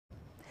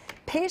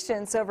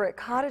Patients over at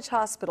Cottage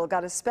Hospital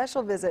got a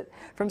special visit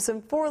from some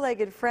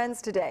four-legged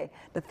friends today.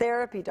 The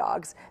therapy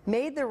dogs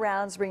made the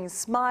rounds, bringing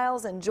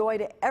smiles and joy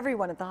to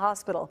everyone at the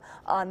hospital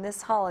on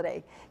this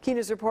holiday. Key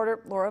News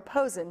reporter Laura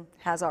Posen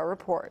has our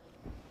report.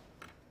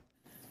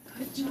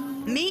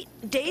 Meet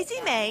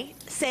Daisy May,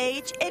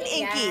 Sage, and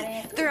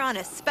Inky. They're on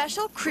a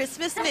special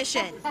Christmas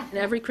mission.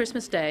 Every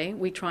Christmas Day,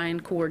 we try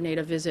and coordinate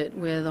a visit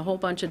with a whole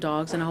bunch of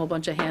dogs and a whole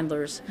bunch of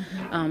handlers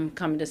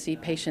coming to see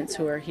patients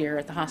who are here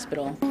at the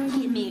hospital.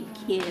 Give me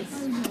a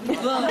kiss.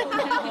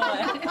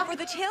 For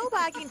the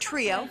tail-wagging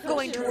trio,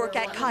 going to work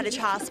at Cottage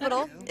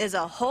Hospital is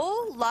a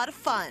whole lot of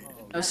fun.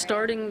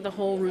 Starting the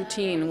whole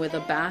routine with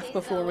a bath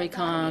before we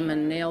come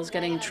and nails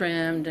getting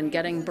trimmed and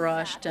getting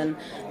brushed, and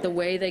the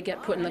way they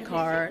get put in the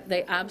car,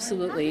 they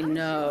absolutely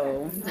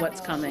know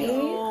what's coming.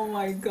 Oh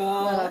my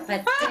God.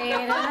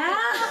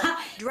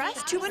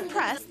 Dressed to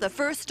impress, the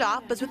first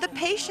stop was with a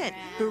patient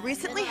who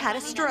recently had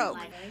a stroke.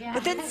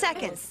 Within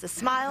seconds, the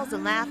smiles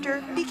and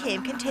laughter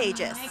became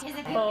contagious.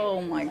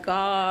 Oh my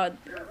God.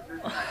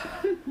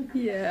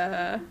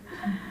 Yeah.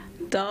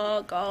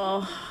 Dog,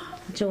 oh.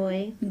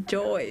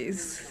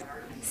 Joys.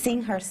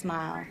 Seeing her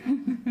smile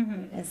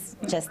is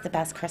just the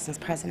best Christmas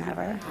present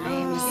ever.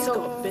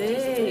 So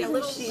big.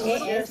 She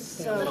is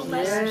so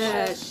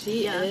big.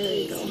 She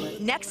is.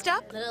 Next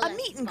up, a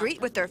meet and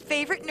greet with their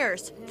favorite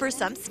nurse for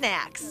some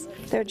snacks.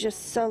 They're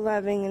just so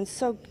loving and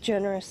so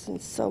generous and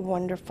so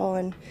wonderful,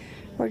 and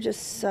we're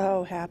just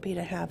so happy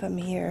to have them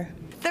here.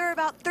 There are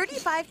about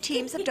 35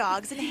 teams of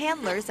dogs and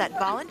handlers that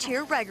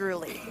volunteer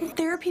regularly.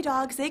 Therapy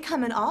dogs, they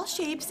come in all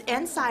shapes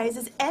and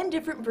sizes and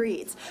different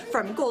breeds,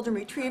 from golden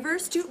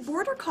retrievers to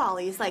border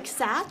collies like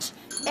Satch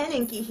and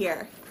Inky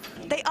here.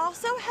 They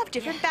also have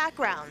different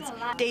backgrounds.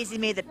 Daisy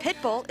May the Pit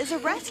Bull is a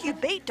rescue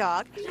bait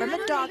dog from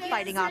a dog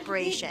fighting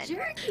operation.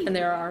 And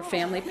there are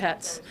family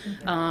pets,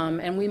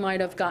 and we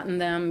might have gotten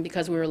them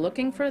because we were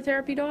looking for a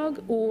therapy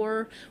dog,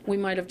 or we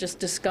might have just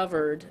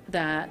discovered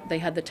that they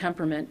had the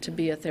temperament to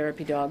be a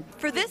therapy dog.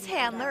 For this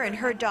handler and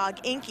her dog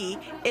Inky,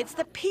 it's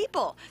the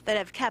people that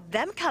have kept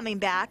them coming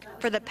back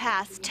for the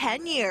past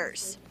 10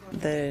 years.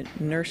 The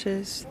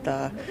nurses,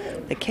 the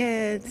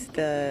kids,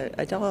 the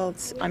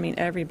adults, I mean,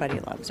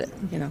 everybody loves it,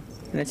 you know,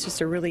 and it's just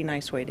a really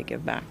nice way to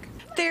give back.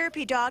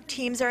 Therapy dog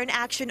teams are in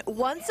action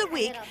once a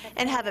week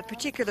and have a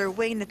particular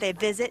wing that they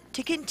visit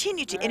to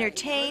continue to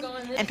entertain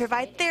and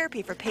provide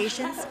therapy for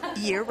patients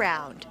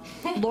year-round.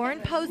 Lauren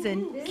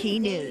Posen, Key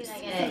News.